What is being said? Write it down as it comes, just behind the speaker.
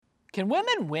Can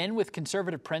women win with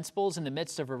conservative principles in the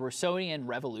midst of a Rousseauian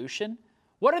revolution?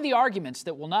 What are the arguments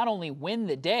that will not only win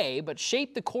the day, but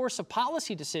shape the course of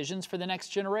policy decisions for the next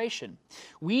generation?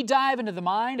 We dive into the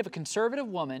mind of a conservative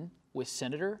woman with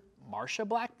Senator Marsha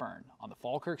Blackburn on the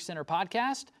Falkirk Center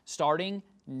podcast, starting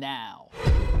now.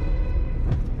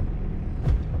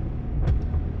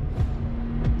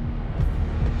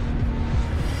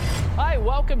 Hi,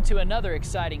 welcome to another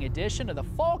exciting edition of the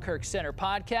Falkirk Center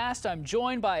podcast. I'm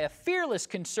joined by a fearless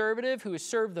conservative who has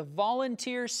served the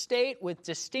volunteer state with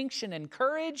distinction and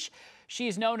courage. She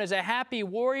is known as a happy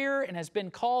warrior and has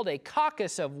been called a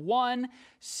caucus of one.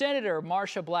 Senator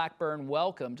Marsha Blackburn,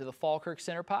 welcome to the Falkirk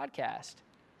Center podcast.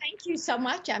 Thank you so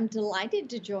much. I'm delighted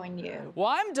to join you. Well,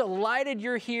 I'm delighted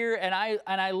you're here, and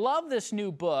I love this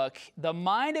new book, The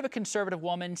Mind of a Conservative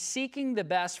Woman, Seeking the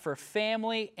Best for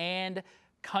Family and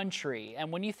Country.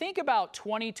 And when you think about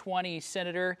 2020,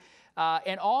 Senator,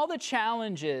 and all the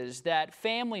challenges that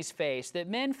families face, that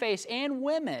men face, and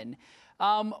women,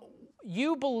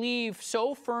 you believe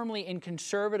so firmly in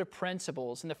conservative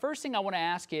principles. And the first thing I want to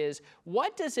ask is,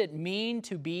 what does it mean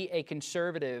to be a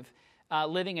conservative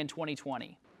living in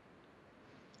 2020?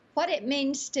 What it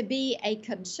means to be a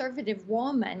conservative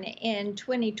woman in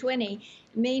 2020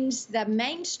 means the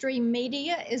mainstream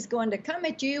media is going to come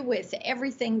at you with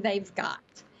everything they've got.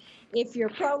 If you're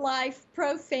pro-life,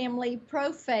 pro-family,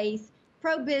 pro-faith,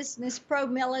 pro-business,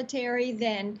 pro-military,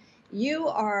 then you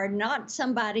are not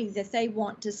somebody that they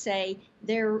want to say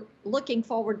they're looking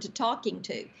forward to talking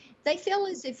to. They feel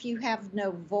as if you have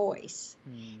no voice.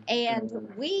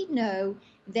 And we know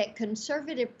that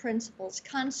conservative principles,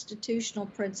 constitutional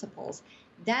principles,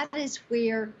 that is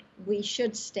where we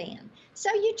should stand.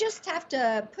 So you just have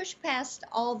to push past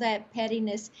all that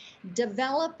pettiness,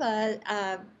 develop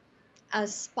a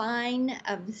spine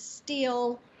of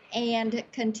steel, and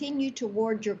continue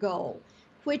toward your goal,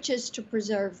 which is to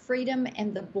preserve freedom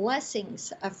and the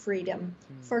blessings of freedom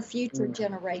for future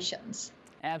generations.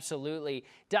 Absolutely.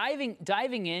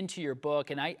 Diving into your book,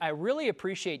 and I really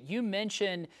appreciate you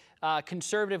mentioned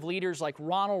conservative leaders like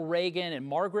Ronald Reagan and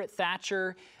Margaret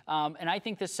Thatcher, and I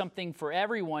think that's something for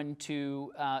everyone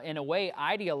to, in a way,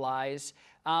 idealize.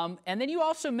 And then you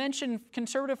also mentioned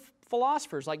conservative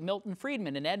philosophers like Milton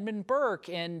Friedman and Edmund Burke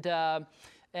and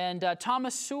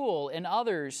Thomas Sowell and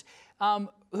others.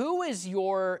 Who is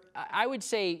your, I would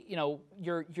say,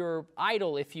 your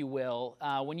idol, if you will,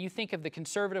 when you think of the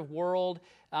conservative world,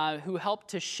 who helped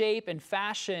to shape and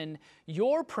fashion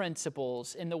your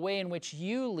principles in the way in which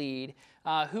you lead?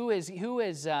 Who has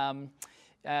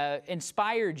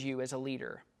inspired you as a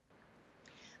leader?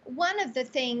 One of the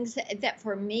things that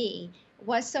for me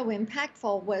was so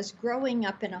impactful was growing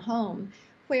up in a home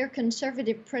where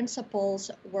conservative principles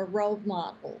were role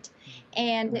modeled,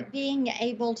 and being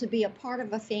able to be a part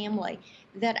of a family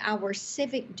that our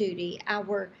civic duty,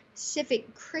 our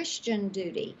civic Christian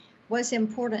duty was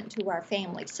important to our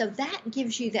family. So that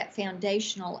gives you that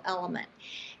foundational element.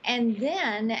 And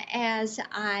then as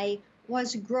I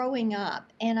was growing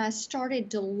up and I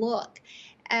started to look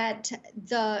at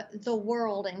the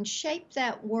world and shape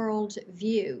that world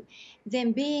view,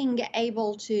 then being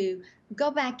able to go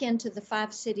back into the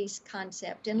five cities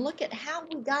concept and look at how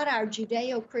we got our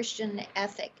Judeo-Christian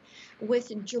ethic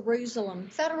with Jerusalem,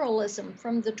 federalism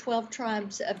from the 12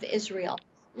 tribes of Israel,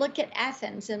 look at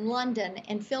Athens and London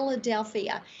and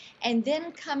Philadelphia, and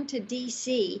then come to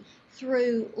DC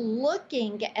through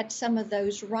looking at some of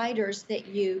those writers that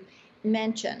you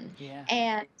mentioned.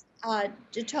 And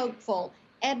de Tocqueville,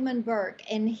 Edmund Burke,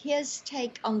 and his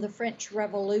take on the French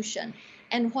Revolution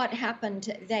and what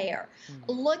happened there.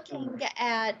 Looking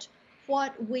at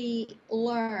what we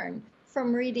learn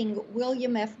from reading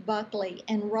William F. Buckley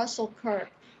and Russell Kirk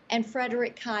and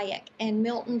Frederick Hayek and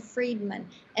Milton Friedman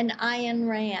and Ayn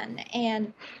Rand.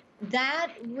 And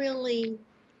that really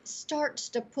starts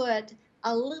to put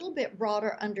a little bit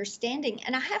broader understanding.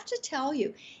 And I have to tell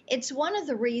you, it's one of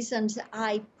the reasons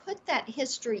I put that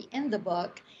history in the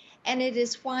book. And it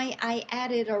is why I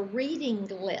added a reading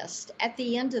list at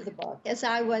the end of the book. As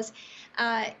I was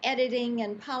editing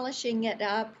and polishing it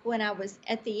up when I was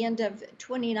at the end of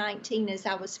 2019, as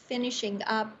I was finishing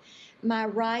up my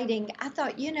writing, I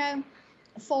thought,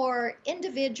 for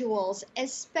individuals,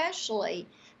 especially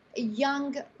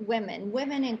young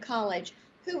women in college,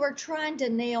 who are trying to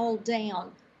nail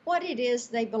down what it is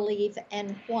they believe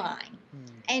and why,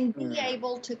 and be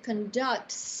able to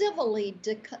civilly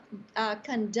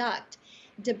conduct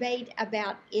debate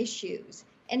about issues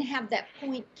and have that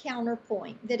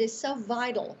counterpoint that is so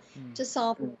vital to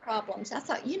solving problems. I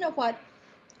thought, you know what,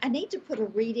 I need to put a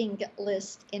reading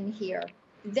list in here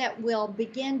that will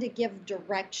begin to give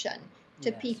direction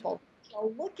to people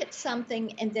will look at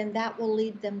something and then that will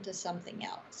lead them to something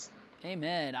else.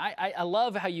 Amen. I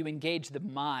love how you engage the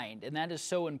mind, and that is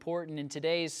so important in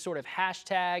today's sort of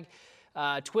hashtag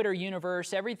Twitter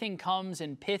universe. Everything comes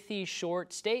in pithy,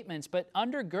 short statements, but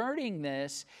undergirding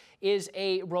this is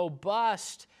a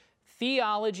robust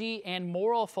theology and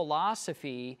moral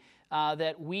philosophy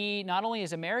that we, not only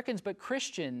as Americans, but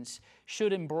Christians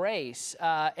should embrace.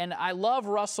 And I love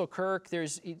Russell Kirk.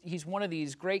 He's one of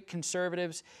these great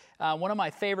conservatives. One of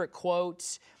my favorite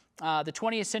quotes, the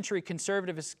 20th century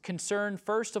conservative is concerned,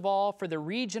 first of all, for the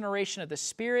regeneration of the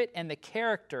spirit and the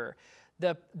character,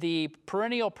 the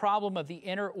perennial problem of the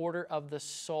inner order of the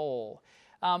soul.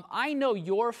 I know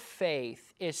your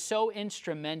faith is so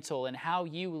instrumental in how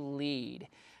you lead.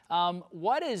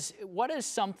 What is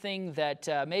something that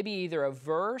maybe either a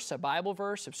verse, a Bible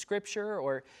verse of Scripture,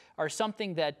 or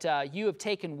something that you have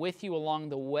taken with you along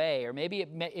the way, or maybe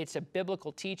it's a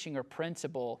biblical teaching or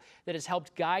principle that has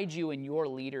helped guide you in your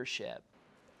leadership?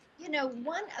 You know,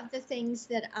 one of the things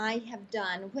that I have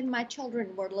done when my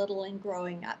children were little and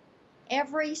growing up,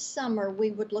 every summer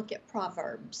we would look at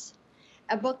Proverbs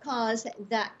because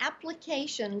the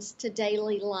applications to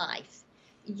daily life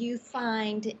you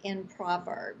find in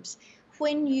Proverbs.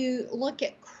 When you look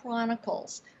at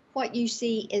Chronicles, what you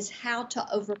see is how to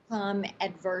overcome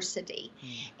adversity.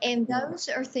 And those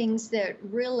are things that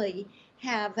really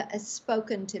have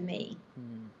spoken to me.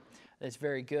 That's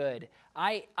very good.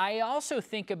 I also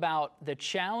think about the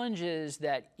challenges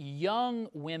that young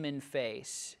women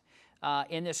face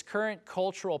in this current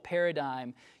cultural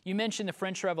paradigm. You mentioned the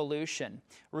French Revolution,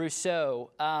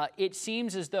 Rousseau. It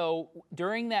seems as though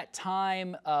during that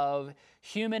time of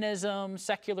humanism,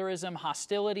 secularism,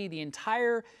 hostility, the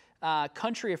entire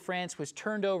country of France was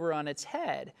turned over on its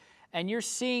head. And you're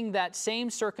seeing that same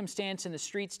circumstance in the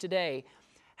streets today.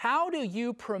 How do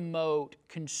you promote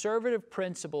conservative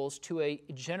principles to a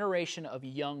generation of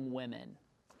young women?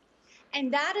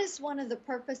 And that is one of the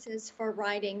purposes for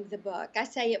writing the book. I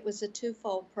say it was a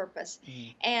twofold purpose.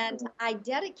 And I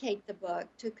dedicate the book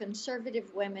to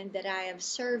conservative women that I have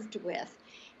served with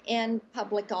in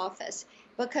public office,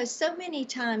 because so many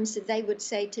times they would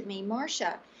say to me,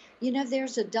 Marcia, you know,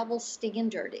 there's a double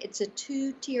standard. It's a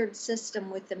two-tiered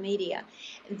system with the media.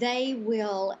 They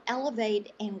will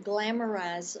elevate and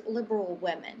glamorize liberal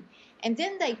women, and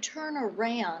then they turn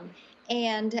around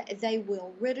and they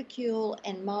will ridicule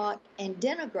and mock and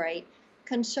denigrate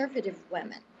conservative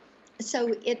women.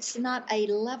 So it's not a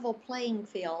level playing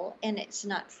field and it's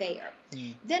not fair.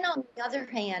 Then on the other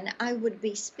hand, I would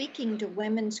be speaking to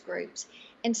women's groups,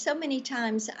 and so many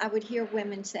times I would hear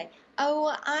women say,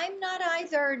 oh, I'm not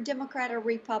either Democrat or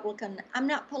Republican. I'm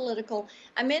not political.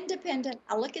 I'm independent.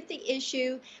 I look at the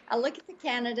issue. I look at the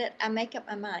candidate. I make up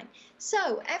my mind.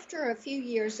 So after a few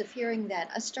years of hearing that,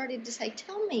 I started to say,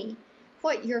 tell me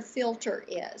what your filter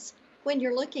is when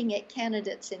you're looking at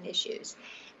candidates and issues.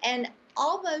 And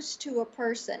almost to a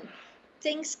person,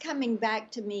 things coming back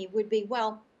to me would be,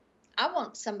 well, I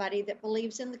want somebody that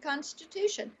believes in the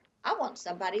Constitution. I want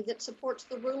somebody that supports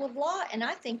the rule of law, and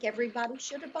I think everybody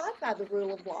should abide by the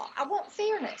rule of law. I want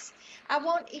fairness. I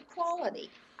want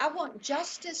equality. I want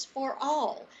justice for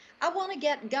all. I want to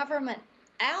get government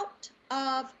out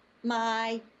of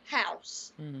my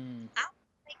house. I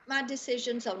make my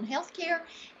decisions on healthcare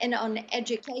and on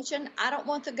education. I don't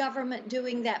want the government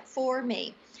doing that for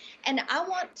me. And I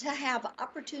want to have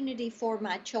opportunity for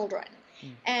my children.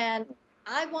 And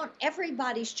I want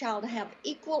everybody's child to have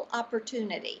equal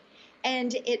opportunity.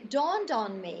 And it dawned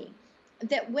on me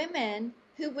that women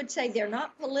who would say they're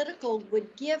not political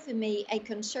would give me a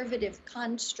conservative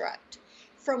construct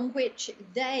from which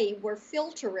they were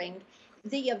filtering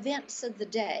the events of the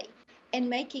day and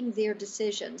making their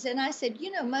decisions. And I said, you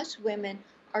know, most women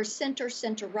are center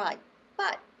right.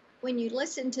 But when you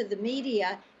listen to the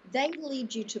media, they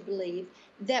lead you to believe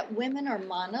that women are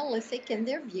monolithic in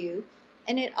their view,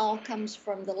 and it all comes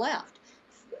from the left.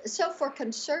 So for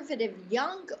conservative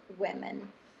young women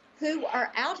who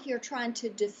are out here trying to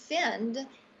defend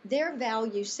their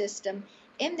value system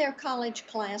in their college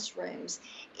classrooms,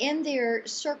 in their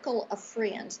circle of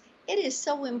friends, it is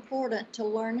so important to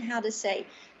learn how to say,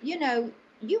 you know,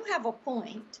 you have a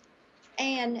point,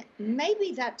 and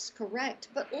maybe that's correct,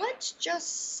 but let's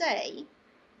just say,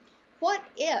 what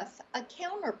if a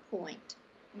counterpoint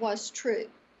was true?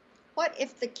 What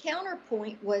if the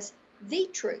counterpoint was the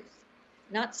truth?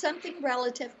 Not something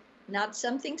relative, not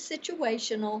something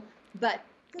situational, but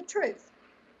the truth.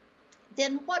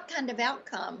 Then what kind of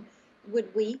outcome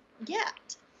would we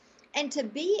get? And to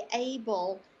be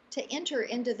able to enter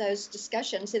into those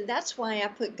discussions. And that's why I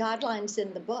put guidelines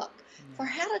in the book for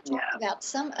how to talk about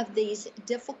some of these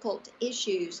difficult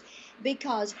issues,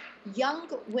 because young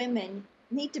women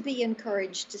need to be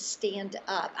encouraged to stand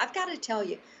up. I've got to tell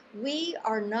you, we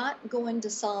are not going to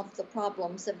solve the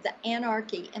problems of the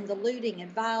anarchy and the looting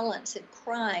and violence and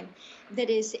crime that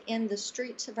is in the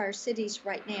streets of our cities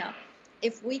right now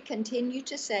if we continue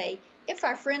to say, if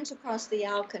our friends across the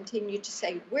aisle continue to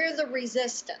say, we're the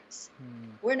resistance,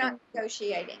 we're not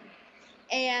negotiating.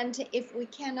 And if we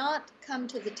cannot come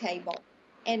to the table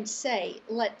and say,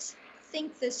 let's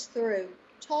think this through,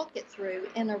 talk it through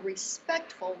in a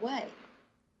respectful way.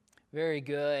 Very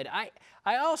good.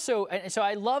 I also, and so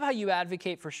I love how you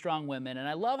advocate for strong women, and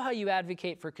I love how you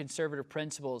advocate for conservative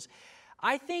principles.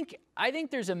 I think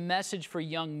there's a message for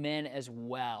young men as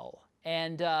well.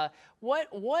 And what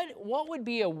would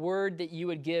be a word that you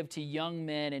would give to young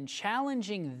men in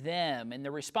challenging them and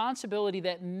the responsibility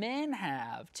that men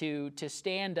have to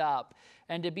stand up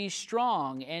and to be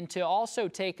strong and to also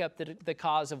take up the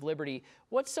cause of liberty?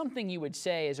 What's something you would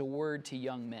say as a word to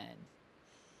young men?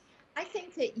 I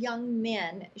think that young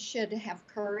men should have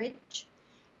courage,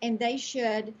 and they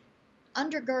should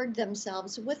undergird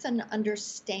themselves with an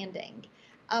understanding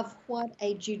of what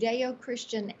a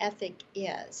Judeo-Christian ethic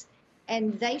is.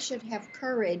 And they should have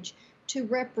courage to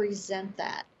represent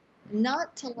that,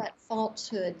 not to let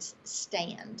falsehoods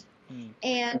stand.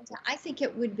 And I think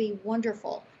it would be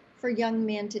wonderful for young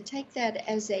men to take that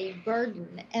as a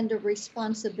burden and a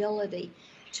responsibility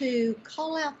to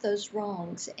call out those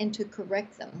wrongs and to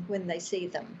correct them when they see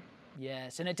them.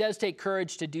 Yes, and it does take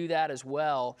courage to do that as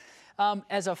well.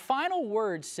 As a final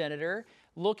word, Senator,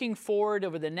 looking forward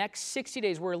over the next 60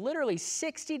 days, we're literally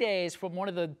 60 days from one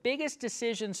of the biggest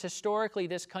decisions historically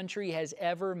this country has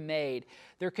ever made.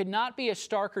 There could not be a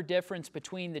starker difference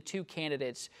between the two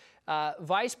candidates. Former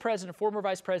Vice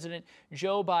President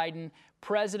Joe Biden,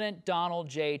 President Donald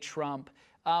J. Trump.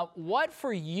 What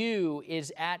for you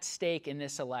is at stake in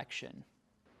this election?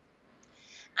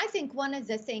 I think one of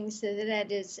the things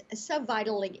that is so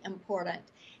vitally important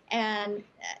and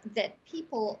that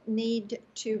people need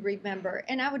to remember,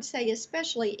 and I would say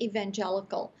especially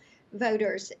evangelical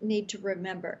voters need to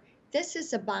remember, this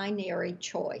is a binary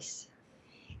choice.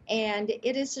 And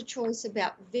it is a choice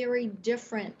about very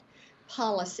different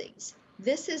policies.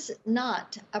 This is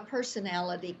not a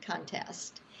personality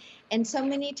contest. And so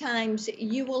many times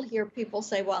you will hear people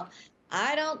say, well,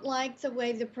 I don't like the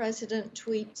way the president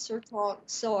tweets or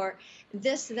talks or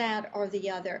this, that, or the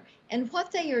other. And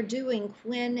what they are doing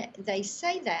when they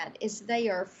say that is they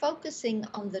are focusing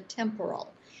on the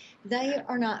temporal. They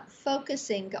are not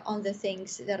focusing on the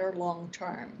things that are long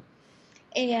term.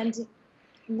 And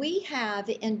we have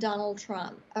in Donald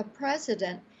Trump a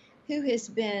president who has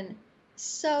been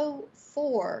so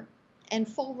for and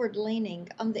forward-leaning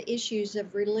on the issues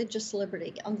of religious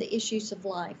liberty, on the issues of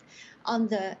life, on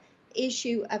the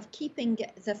issue of keeping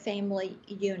the family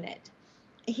unit.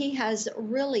 He has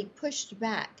really pushed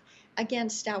back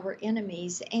against our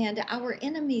enemies, and our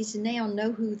enemies now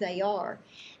know who they are,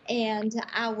 and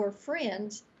our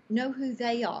friends know who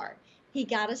they are. He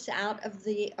got us out of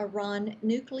the Iran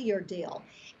nuclear deal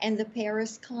and the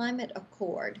Paris Climate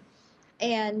Accord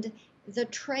and the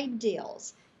trade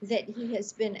deals that he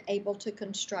has been able to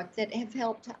construct that have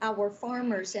helped our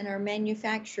farmers and our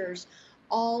manufacturers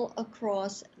all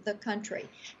across the country.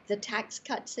 The Tax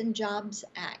Cuts and Jobs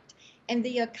Act, and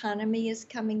the economy is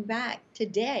coming back.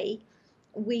 Today,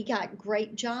 we got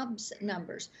great jobs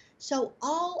numbers. So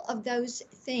all of those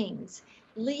things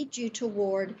lead you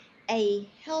toward a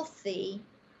healthy,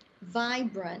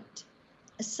 vibrant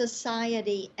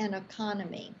society and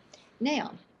economy.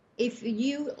 Now, if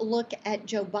you look at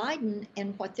Joe Biden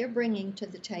and what they're bringing to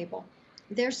the table,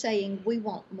 they're saying we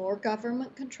want more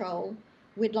government control.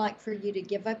 We'd like for you to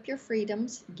give up your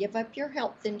freedoms, give up your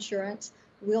health insurance.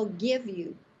 We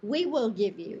will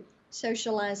give you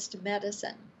socialized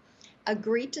medicine.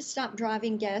 Agree to stop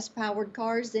driving gas-powered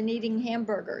cars and eating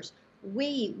hamburgers.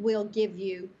 We will give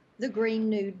you the Green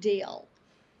New Deal.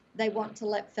 They want to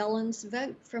let felons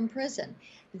vote from prison.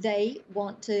 They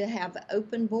want to have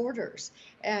open borders.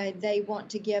 They want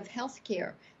to give health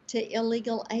care to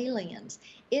illegal aliens.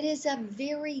 It is a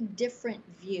very different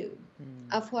view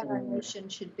of what our nation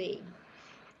should be.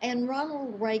 And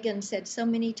Ronald Reagan said so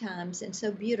many times and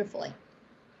so beautifully,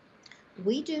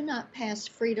 we do not pass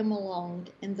freedom along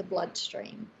in the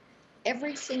bloodstream.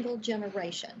 Every single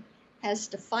generation has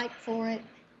to fight for it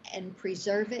and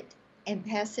preserve it and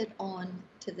pass it on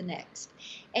to the next.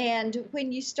 And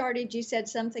when you started, you said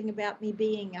something about me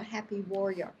being a happy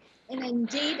warrior. And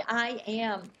indeed I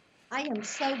am. I am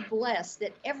so blessed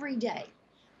that every day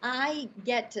I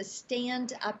get to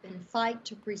stand up and fight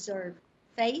to preserve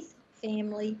faith,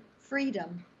 family,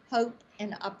 freedom, hope,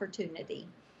 and opportunity.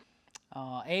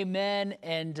 Amen.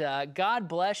 And God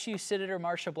bless you, Senator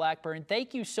Marsha Blackburn.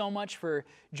 Thank you so much for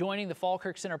joining the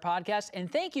Falkirk Center podcast.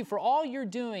 And thank you for all you're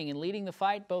doing in leading the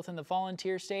fight, both in the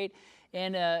volunteer state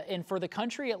and for the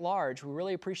country at large. We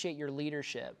really appreciate your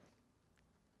leadership.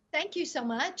 Thank you so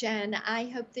much. And I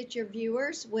hope that your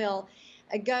viewers will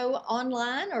go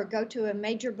online or go to a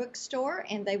major bookstore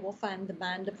and they will find The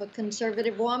Mind of a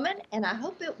Conservative Woman. And I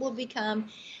hope it will become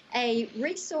a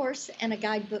resource and a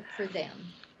guidebook for them.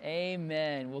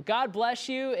 Amen. Well, God bless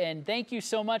you, and thank you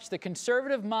so much. The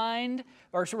Conservative Mind,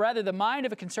 or rather The Mind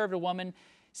of a Conservative Woman,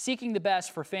 Seeking the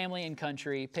Best for Family and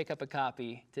Country. Pick up a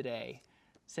copy today.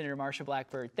 Senator Marsha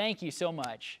Blackburn, thank you so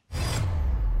much.